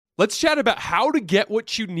Let's chat about how to get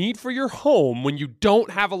what you need for your home when you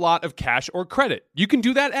don't have a lot of cash or credit. You can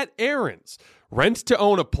do that at Aaron's.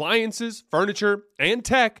 Rent-to-own appliances, furniture, and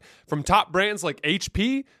tech from top brands like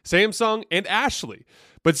HP, Samsung, and Ashley.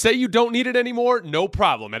 But say you don't need it anymore, no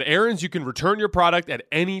problem. At Aaron's, you can return your product at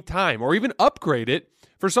any time or even upgrade it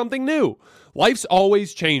for something new. Life's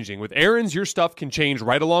always changing. With Aaron's, your stuff can change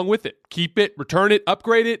right along with it. Keep it, return it,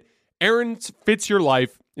 upgrade it. Aaron's fits your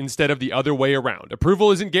life instead of the other way around. Approval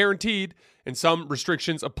isn't guaranteed, and some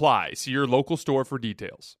restrictions apply. See your local store for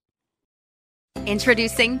details.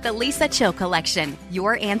 Introducing the Lisa Chill Collection,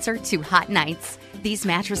 your answer to hot nights. These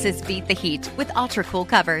mattresses beat the heat with ultra-cool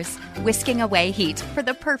covers, whisking away heat for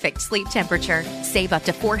the perfect sleep temperature. Save up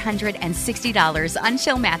to $460 on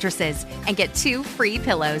Chill mattresses and get 2 free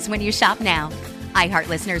pillows when you shop now. iHeart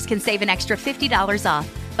listeners can save an extra $50 off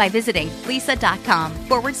by visiting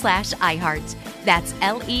lisa.com/iHeart. That's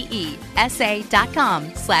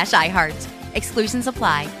LEESA.com/iHeart. Exclusions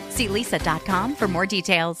apply. See lisa.com for more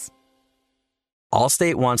details.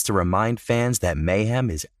 Allstate wants to remind fans that mayhem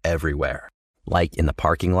is everywhere. Like in the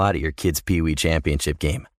parking lot at your kid's Pee Wee Championship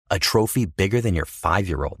game. A trophy bigger than your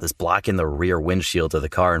 5-year-old is blocking the rear windshield of the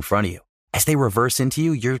car in front of you. As they reverse into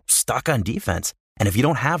you, you're stuck on defense. And if you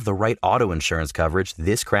don't have the right auto insurance coverage,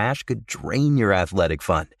 this crash could drain your athletic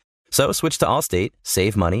fund. So switch to Allstate,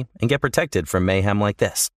 save money, and get protected from mayhem like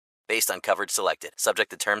this. Based on coverage selected,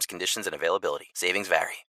 subject to terms, conditions, and availability. Savings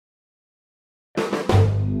vary.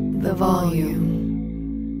 The volume.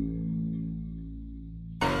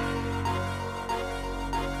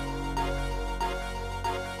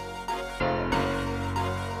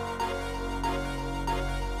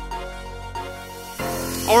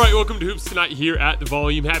 All right, welcome to Hoops Tonight here at The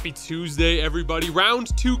Volume. Happy Tuesday, everybody.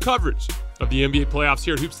 Round 2 coverage of the NBA playoffs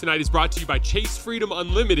here at Hoops Tonight is brought to you by Chase Freedom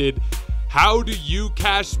Unlimited. How do you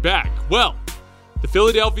cash back? Well, the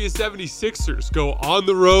Philadelphia 76ers go on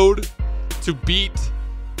the road to beat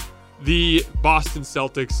the Boston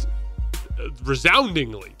Celtics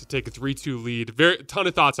resoundingly to take a 3-2 lead. A ton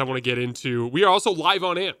of thoughts I want to get into. We are also live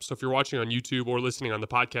on AMP, so if you're watching on YouTube or listening on the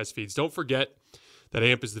podcast feeds, don't forget that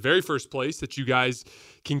AMP is the very first place that you guys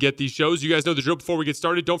can get these shows. You guys know the drill. Before we get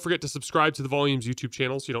started, don't forget to subscribe to the Volume's YouTube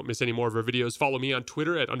channel so you don't miss any more of our videos. Follow me on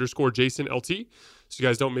Twitter at _JasonLT so you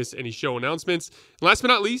guys don't miss any show announcements. And last but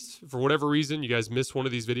not least, for whatever reason you guys missed one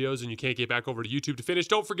of these videos and you can't get back over to YouTube to finish,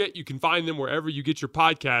 don't forget you can find them wherever you get your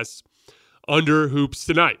podcasts under Hoops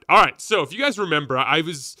Tonight. All right, so if you guys remember, I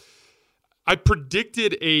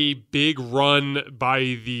predicted a big run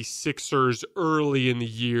by the Sixers early in the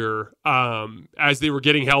year as they were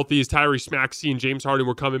getting healthy, as Tyrese Maxey and James Harden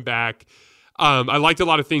were coming back. I liked a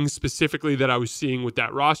lot of things specifically that I was seeing with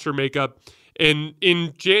that roster makeup. And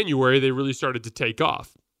in January, they really started to take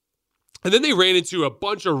off. And then they ran into a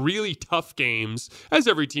bunch of really tough games, as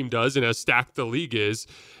every team does and as stacked the league is,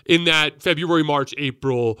 in that February, March,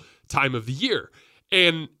 April time of the year.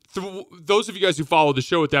 And those of you guys who followed the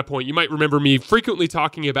show at that point, you might remember me frequently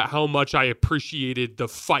talking about how much I appreciated the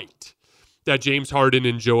fight that James Harden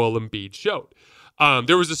and Joel Embiid showed.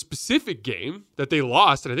 There was a specific game that they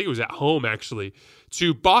lost, and I think it was at home actually,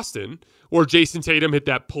 to Boston, where Jayson Tatum hit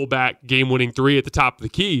that pullback game-winning 3 at the top of the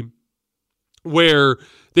key, where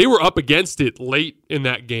they were up against it late in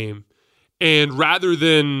that game. And rather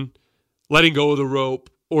than letting go of the rope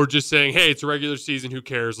or just saying, hey, it's a regular season, who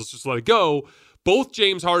cares, let's just let it go, both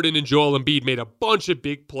James Harden and Joel Embiid made a bunch of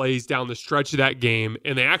big plays down the stretch of that game,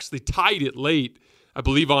 and they actually tied it late, I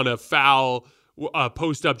believe on a foul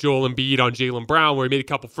post-up Joel Embiid on Jaylen Brown where he made a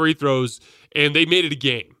couple free throws, and they made it a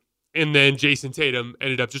game. And then Jayson Tatum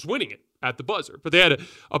ended up just winning it at the buzzer. But they had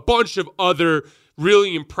a bunch of other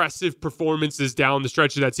really impressive performances down the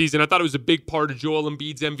stretch of that season. I thought it was a big part of Joel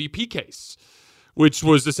Embiid's MVP case, which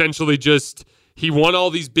was essentially just he won all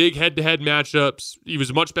these big head-to-head matchups. He was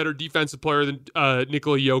a much better defensive player than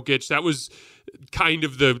Nikola Jokic. That was kind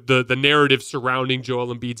of the narrative surrounding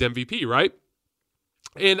Joel Embiid's MVP, right?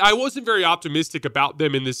 And I wasn't very optimistic about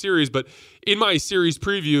them in this series, but in my series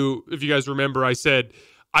preview, if you guys remember, I said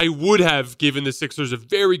I would have given the Sixers a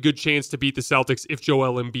very good chance to beat the Celtics if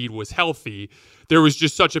Joel Embiid was healthy. There was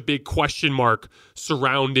just such a big question mark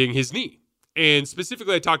surrounding his knee. And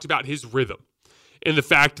specifically, I talked about his rhythm and the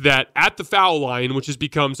fact that at the foul line, which has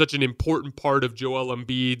become such an important part of Joel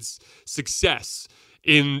Embiid's success,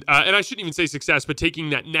 and I shouldn't even say success, but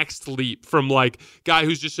taking that next leap from like guy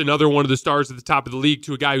who's just another one of the stars at the top of the league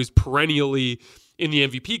to a guy who's perennially in the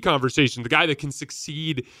MVP conversation, the guy that can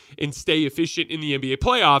succeed and stay efficient in the NBA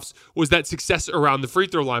playoffs, was that success around the free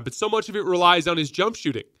throw line. But so much of it relies on his jump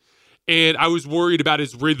shooting. And I was worried about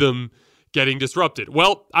his rhythm getting disrupted.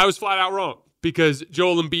 Well, I was flat out wrong. because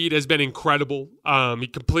Joel Embiid has been incredible. He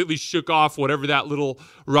completely shook off whatever that little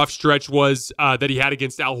rough stretch was that he had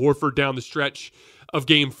against Al Horford down the stretch of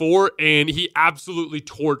Game 4, and he absolutely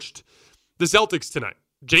torched the Celtics tonight.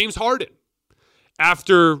 James Harden,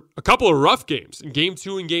 after a couple of rough games in Game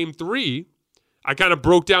 2 and Game 3, I kind of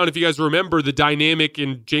broke down, if you guys remember, the dynamic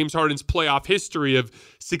in James Harden's playoff history of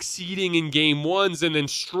succeeding in Game 1s and then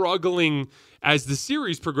struggling as the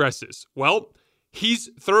series progresses. Well, he's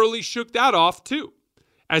thoroughly shook that off too,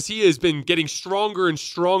 as he has been getting stronger and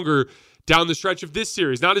stronger down the stretch of this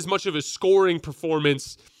series. Not as much of a scoring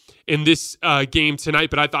performance in this game tonight,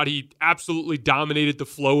 but I thought he absolutely dominated the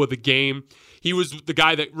flow of the game. He was the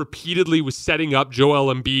guy that repeatedly was setting up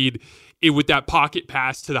Joel Embiid with that pocket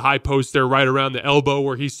pass to the high post there right around the elbow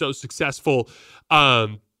where he's so successful.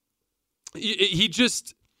 There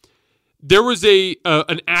was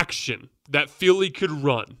an action that Philly could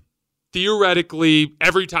run theoretically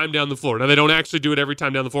every time down the floor. Now, they don't actually do it every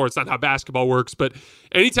time down the floor. It's not how basketball works, but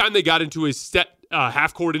anytime they got into a set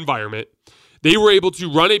half-court environment, they were able to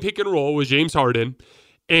run a pick and roll with James Harden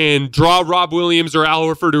and draw Rob Williams or Al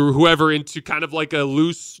Horford or whoever into kind of like a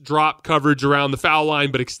loose drop coverage around the foul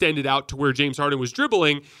line, but extend it out to where James Harden was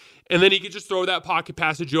dribbling. And then he could just throw that pocket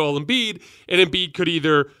pass to Joel Embiid, and Embiid could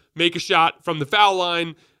either make a shot from the foul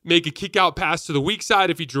line, make a kick-out pass to the weak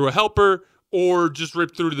side if he drew a helper, or just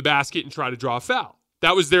rip through to the basket and try to draw a foul.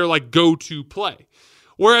 That was their go-to play.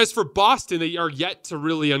 Whereas for Boston, they are yet to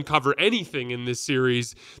really uncover anything in this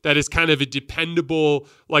series that is kind of a dependable,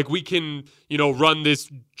 we can, run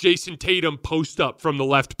this Jayson Tatum post up from the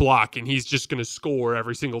left block and he's just going to score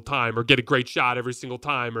every single time or get a great shot every single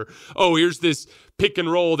time. Or, here's this pick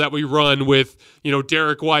and roll that we run with,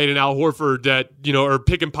 Derek White and Al Horford that, or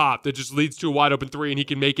pick and pop that just leads to a wide open three and he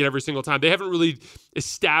can make it every single time. They haven't really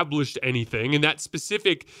established anything. And that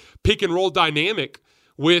specific pick and roll dynamic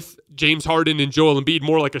with James Harden and Joel Embiid,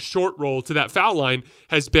 more like a short roll to that foul line,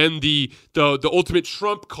 has been the ultimate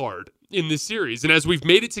trump card in this series. And as we've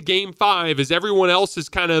made it to Game 5, as everyone else has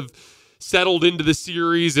kind of settled into the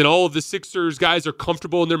series and all of the Sixers guys are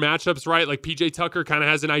comfortable in their matchups, right? Like PJ Tucker kind of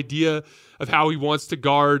has an idea of how he wants to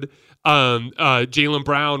guard Jaylen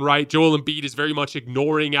Brown, right? Joel Embiid is very much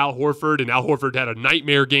ignoring Al Horford, and Al Horford had a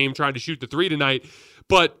nightmare game trying to shoot the three tonight.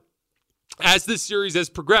 But as this series has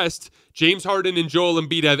progressed, James Harden and Joel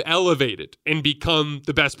Embiid have elevated and become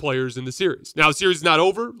the best players in the series. Now, the series is not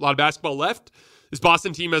over. A lot of basketball left. This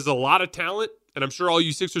Boston team has a lot of talent, and I'm sure all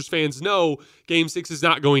you Sixers fans know Game 6 is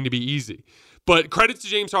not going to be easy. But credit to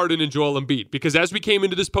James Harden and Joel Embiid, because as we came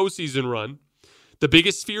into this postseason run, the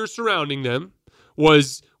biggest fear surrounding them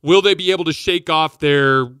was, will they be able to shake off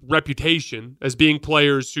their reputation as being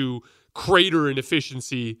players who crater in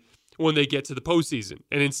efficiency when they get to the postseason?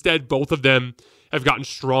 And instead, both of them have gotten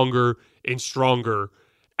stronger and stronger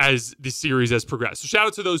as the series has progressed. So shout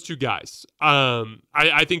out to those two guys.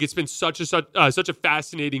 I think it's been such a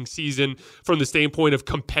fascinating season from the standpoint of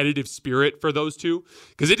competitive spirit for those two,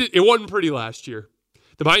 because it wasn't pretty last year.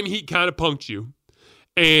 The Miami Heat kind of punked you,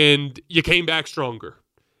 and you came back stronger.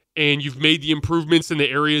 And you've made the improvements in the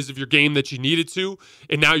areas of your game that you needed to,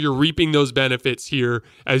 and now you're reaping those benefits here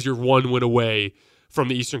as you're one win away from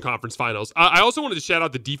the Eastern Conference Finals. I also wanted to shout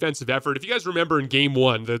out the defensive effort. If you guys remember in Game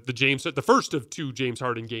 1, the first of two James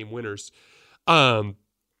Harden game winners,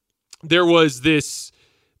 there was this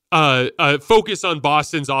focus on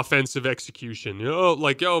Boston's offensive execution.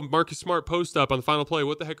 Marcus Smart post up on the final play.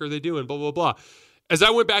 What the heck are they doing? Blah, blah, blah. As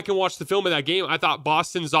I went back and watched the film of that game, I thought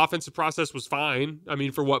Boston's offensive process was fine. I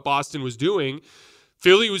mean, for what Boston was doing,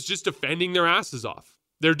 Philly was just defending their asses off.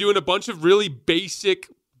 They're doing a bunch of really basic,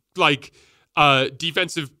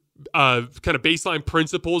 defensive kind of baseline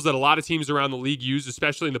principles that a lot of teams around the league use,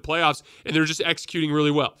 especially in the playoffs, and they're just executing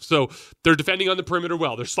really well. So they're defending on the perimeter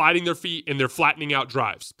well. They're sliding their feet, and they're flattening out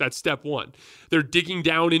drives. That's step one. They're digging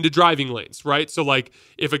down into driving lanes, right? So,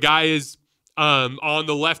 if a guy is on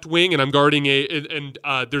the left wing and I'm guarding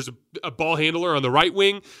there's a ball handler on the right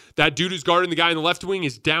wing, that dude who's guarding the guy in the left wing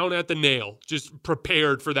is down at the nail, just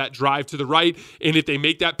prepared for that drive to the right. And if they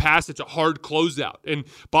make that pass, it's a hard closeout. And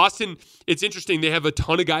Boston, it's interesting. They have a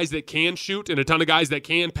ton of guys that can shoot and a ton of guys that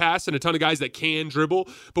can pass and a ton of guys that can dribble.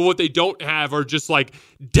 But what they don't have are just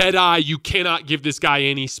dead eye, you cannot give this guy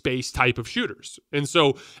any space type of shooters. And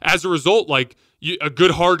so as a result, a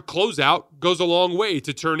good hard closeout goes a long way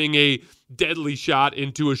to turning a deadly shot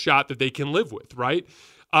into a shot that they can live with, right?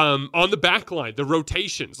 On the back line, the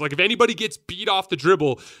rotations. If anybody gets beat off the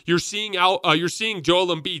dribble, you're seeing Joel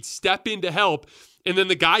Embiid step in to help, and then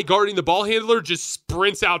the guy guarding the ball handler just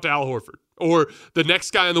sprints out to Al Horford. Or the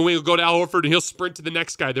next guy on the wing will go to Al Horford and he'll sprint to the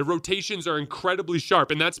next guy. The rotations are incredibly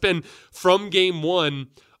sharp, and that's been from Game 1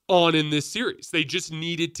 on in this series. They just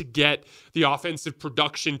needed to get the offensive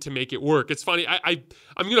production to make it work. It's funny. I'm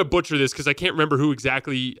going to butcher this because I can't remember who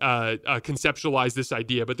exactly conceptualized this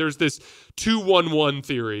idea, but there's this 2-1-1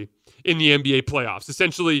 theory in the NBA playoffs.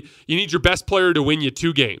 Essentially, you need your best player to win you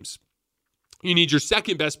 2 games. You need your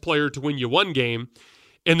second best player to win you 1 game.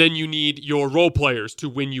 And then you need your role players to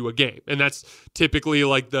win you a game. And that's typically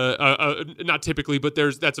like not typically, but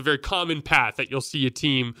that's a very common path that you'll see a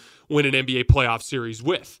team win an NBA playoff series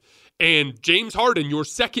with. And James Harden, your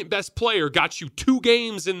second best player, got you 2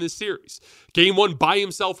 games in this series. Game 1 by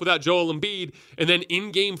himself without Joel Embiid. And then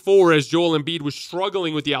in game 4, as Joel Embiid was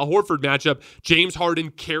struggling with the Al Horford matchup, James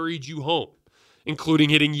Harden carried you home,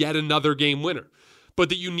 including hitting yet another game winner. But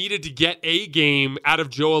that you needed to get a game out of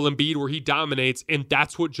Joel Embiid where he dominates, and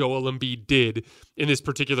that's what Joel Embiid did in this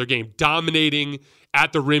particular game. Dominating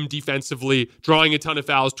at the rim defensively, drawing a ton of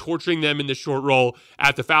fouls, torturing them in the short roll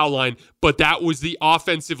at the foul line. But that was the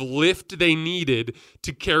offensive lift they needed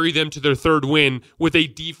to carry them to their 3rd win with a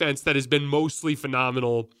defense that has been mostly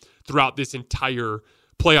phenomenal throughout this entire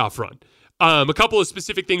playoff run. A couple of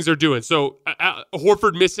specific things they're doing. So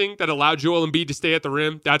Horford missing that allowed Joel Embiid to stay at the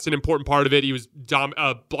rim. That's an important part of it. He was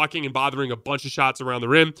blocking and bothering a bunch of shots around the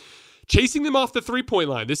rim. Chasing them off the 3-point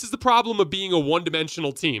line. This is the problem of being a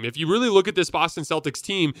one-dimensional team. If you really look at this Boston Celtics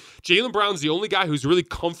team, Jaylen Brown's the only guy who's really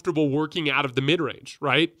comfortable working out of the mid-range,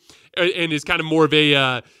 right? And is kind of more of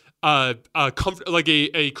a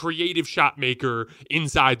creative shot maker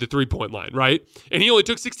inside the 3-point line, right? And he only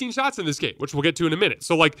took 16 shots in this game, which we'll get to in a minute.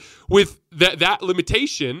 So like with that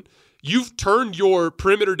limitation, you've turned your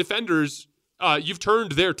perimeter defenders, you've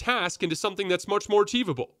turned their task into something that's much more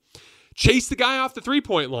achievable. Chase the guy off the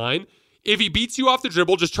 3-point line. If he beats you off the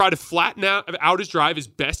dribble, just try to flatten out his drive as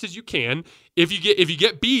best as you can. If you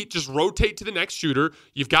get beat, just rotate to the next shooter.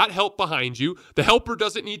 You've got help behind you. The helper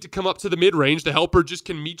doesn't need to come up to the mid-range. The helper just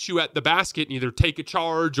can meet you at the basket and either take a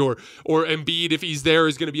charge or Embiid, if he's there,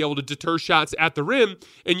 is going to be able to deter shots at the rim,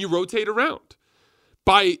 and you rotate around.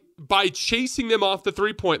 By chasing them off the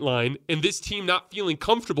 3-point line and this team not feeling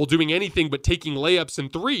comfortable doing anything but taking layups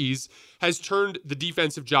and threes has turned the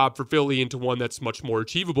defensive job for Philly into one that's much more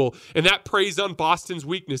achievable. And that preys on Boston's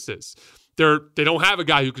weaknesses. They don't have a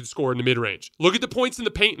guy who can score in the mid-range. Look at the points in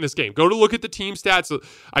the paint in this game. Go to look at the team stats.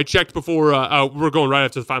 I checked before. We're going right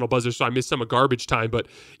after the final buzzer, so I missed some of garbage time. But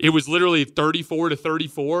it was literally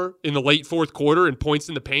 34-34 in the late 4th quarter in points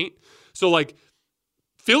in the paint. So, like,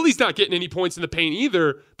 Philly's not getting any points in the paint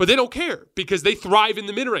either, but they don't care because they thrive in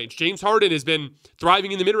the mid-range. James Harden has been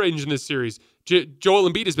thriving in the mid-range in this series. Joel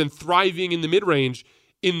Embiid has been thriving in the mid-range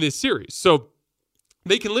in this series. So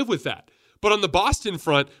they can live with that. But on the Boston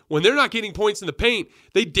front, when they're not getting points in the paint,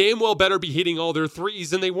 they damn well better be hitting all their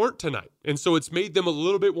threes, and they weren't tonight. And so it's made them a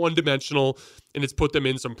little bit one-dimensional, and it's put them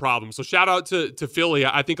in some problems. So shout out to Philly.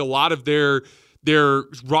 I think a lot of their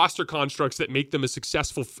roster constructs that make them a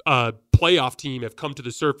successful playoff team have come to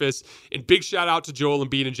the surface. And big shout out to Joel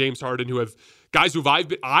Embiid and James Harden, who have guys who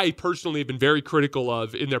I personally have been very critical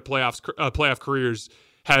of in their playoff careers,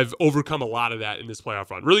 have overcome a lot of that in this playoff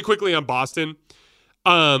run. Really quickly on Boston,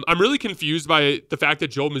 I'm really confused by the fact that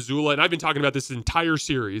Joe Mazzulla, and I've been talking about this entire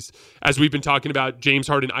series as we've been talking about James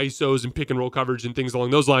Harden ISOs and pick and roll coverage and things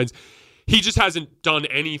along those lines. He just hasn't done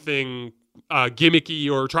anything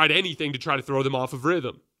gimmicky or tried anything to try to throw them off of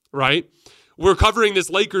rhythm, right? We're covering this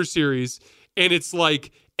Lakers series, and it's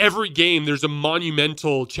like every game there's a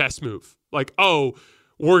monumental chess move. Like, oh,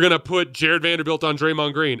 we're going to put Jared Vanderbilt on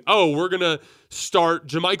Draymond Green. Oh, we're going to start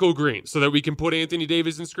JaMychal Green so that we can put Anthony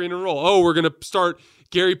Davis in screen and roll. Oh, we're going to start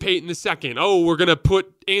Gary Payton II. Oh, we're going to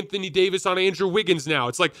put Anthony Davis on Andrew Wiggins now.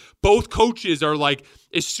 It's like both coaches are like,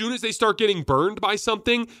 as soon as they start getting burned by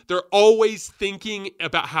something, they're always thinking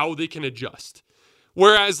about how they can adjust.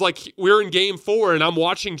 Whereas, like, we're in game 4 and I'm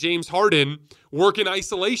watching James Harden work in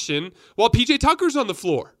isolation while PJ Tucker's on the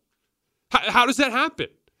floor. How does that happen?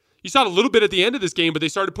 You saw it a little bit at the end of this game, but they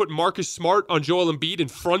started putting Marcus Smart on Joel Embiid and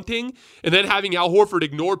fronting, and then having Al Horford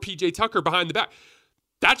ignore PJ Tucker behind the back.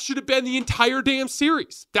 That should have been the entire damn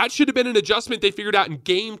series. That should have been an adjustment they figured out in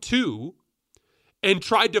game 2 and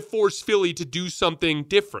tried to force Philly to do something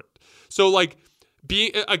different. So, like,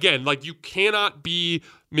 you cannot be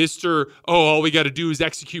Mr. All we got to do is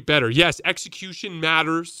execute better. Yes, execution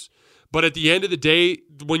matters. But at the end of the day,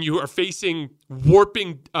 when you are facing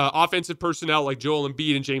warping offensive personnel like Joel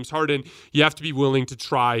Embiid and James Harden, you have to be willing to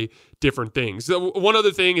try different things. So one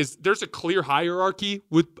other thing is there's a clear hierarchy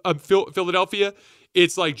with Philadelphia.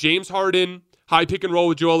 It's like James Harden, high pick and roll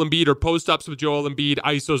with Joel Embiid or post-ups with Joel Embiid,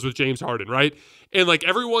 ISOs with James Harden, right? And like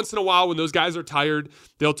every once in a while when those guys are tired,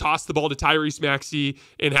 they'll toss the ball to Tyrese Maxey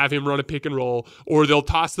and have him run a pick and roll, or they'll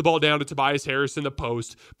toss the ball down to Tobias Harris in the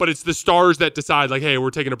post. But it's the stars that decide like, hey, we're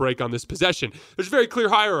taking a break on this possession. There's a very clear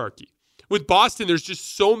hierarchy. With Boston, there's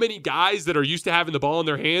just so many guys that are used to having the ball in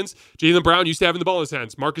their hands. Jaylen Brown used to having the ball in his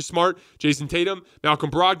hands. Marcus Smart, Jayson Tatum, Malcolm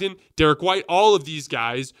Brogdon, Derek White, all of these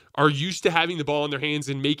guys are used to having the ball in their hands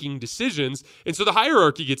and making decisions. And so the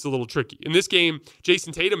hierarchy gets a little tricky. In this game,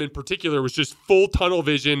 Jayson Tatum in particular was just full tunnel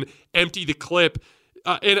vision, empty the clip.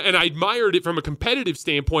 And I admired it from a competitive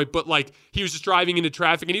standpoint, but like he was just driving into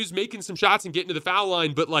traffic and he was making some shots and getting to the foul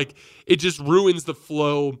line, but like it just ruins the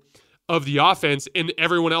flow of the offense, and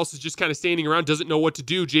everyone else is just kind of standing around, doesn't know what to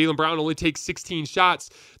do. Jaylen Brown only takes 16 shots.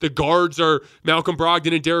 The guards are Malcolm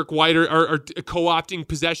Brogdon and Derek White are co-opting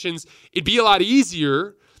possessions. It'd be a lot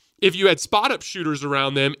easier if you had spot-up shooters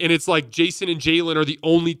around them, and it's like Jayson and Jaylen are the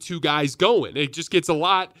only two guys going. It just gets a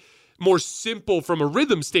lot more simple from a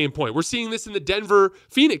rhythm standpoint. We're seeing this in the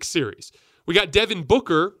Denver-Phoenix series. We got Devin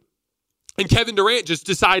Booker and Kevin Durant just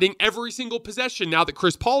deciding every single possession now that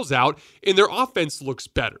Chris Paul's out, and their offense looks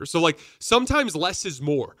better. So, like, sometimes less is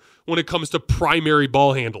more when it comes to primary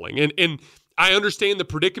ball handling. And I understand the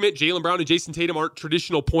predicament. Jaylen Brown and Jayson Tatum aren't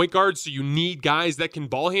traditional point guards, so you need guys that can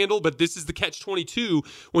ball handle, but this is the catch-22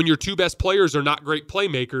 when your two best players are not great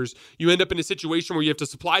playmakers. You end up in a situation where you have to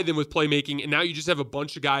supply them with playmaking, and now you just have a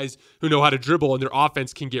bunch of guys who know how to dribble, and their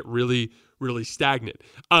offense can get really, really stagnant.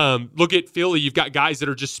 Look at Philly. You've got guys that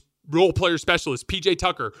are just role player specialist, PJ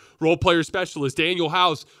Tucker, role player specialist, Daniel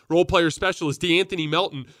House, role player specialist, DeAnthony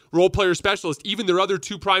Melton, role player specialist. Even their other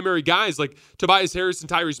two primary guys like Tobias Harris and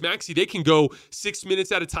Tyrese Maxey, they can go 6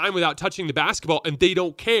 minutes at a time without touching the basketball, and they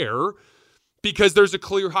don't care because there's a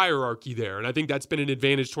clear hierarchy there. And I think that's been an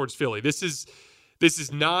advantage towards Philly. This is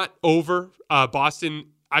not over. Boston,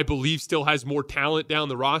 I believe, still has more talent down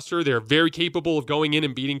the roster. They're very capable of going in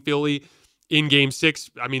and beating Philly in Game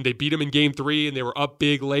 6. I mean, they beat them in Game 3, and they were up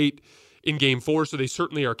big late in Game 4, so they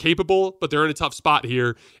certainly are capable, but they're in a tough spot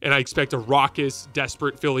here, and I expect a raucous,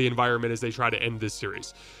 desperate Philly environment as they try to end this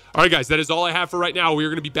series. All right, guys, that is all I have for right now. We are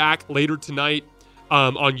going to be back later tonight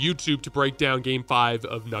on YouTube to break down Game 5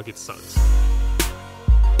 of Nuggets-Suns.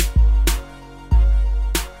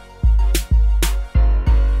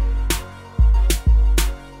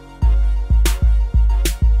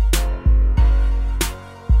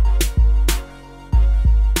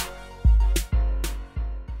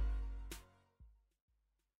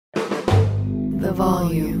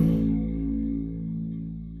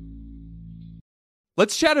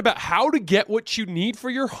 Let's chat about how to get what you need for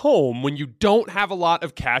your home when you don't have a lot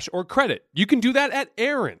of cash or credit. You can do that at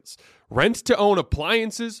Aaron's. Rent-to-own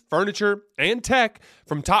appliances, furniture, and tech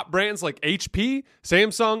from top brands like HP,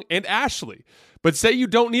 Samsung, and Ashley. But say you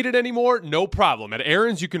don't need it anymore, no problem. At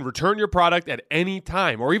Aaron's, you can return your product at any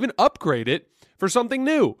time or even upgrade it for something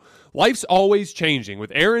new. Life's always changing.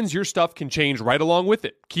 With Aaron's, your stuff can change right along with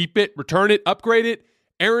it. Keep it, return it, upgrade it.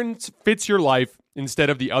 Aaron's fits your life instead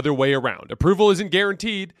of the other way around. Approval isn't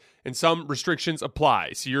guaranteed, and some restrictions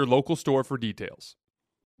apply. See your local store for details.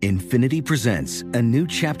 Infiniti presents a new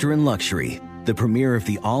chapter in luxury, the premiere of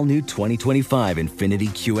the all-new 2025 Infiniti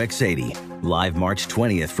QX80, live March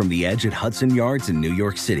 20th from the Edge at Hudson Yards in New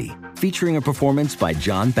York City, featuring a performance by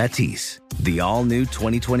John Batiste. The all-new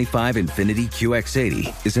 2025 Infiniti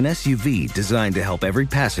QX80 is an SUV designed to help every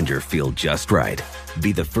passenger feel just right.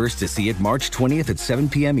 Be the first to see it March 20th at 7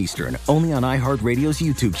 p.m. Eastern, only on iHeartRadio's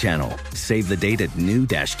YouTube channel. Save the date at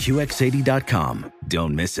new-QX80.com.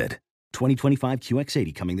 Don't miss it. 2025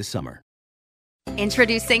 QX80 coming this summer.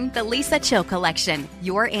 Introducing the Lisa Chill Collection,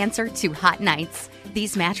 your answer to hot nights.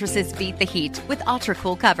 These mattresses beat the heat with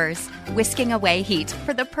ultra-cool covers, whisking away heat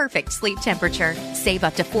for the perfect sleep temperature. Save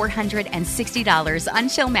up to $460 on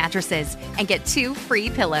Chill mattresses and get 2 free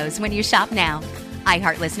pillows when you shop now.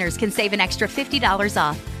 iHeart listeners can save an extra $50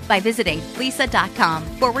 off by visiting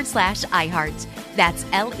lisa.com/iHeart. That's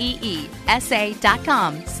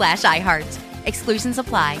LEESA.com/iHeart. Exclusions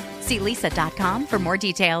apply. See lisa.com for more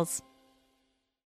details.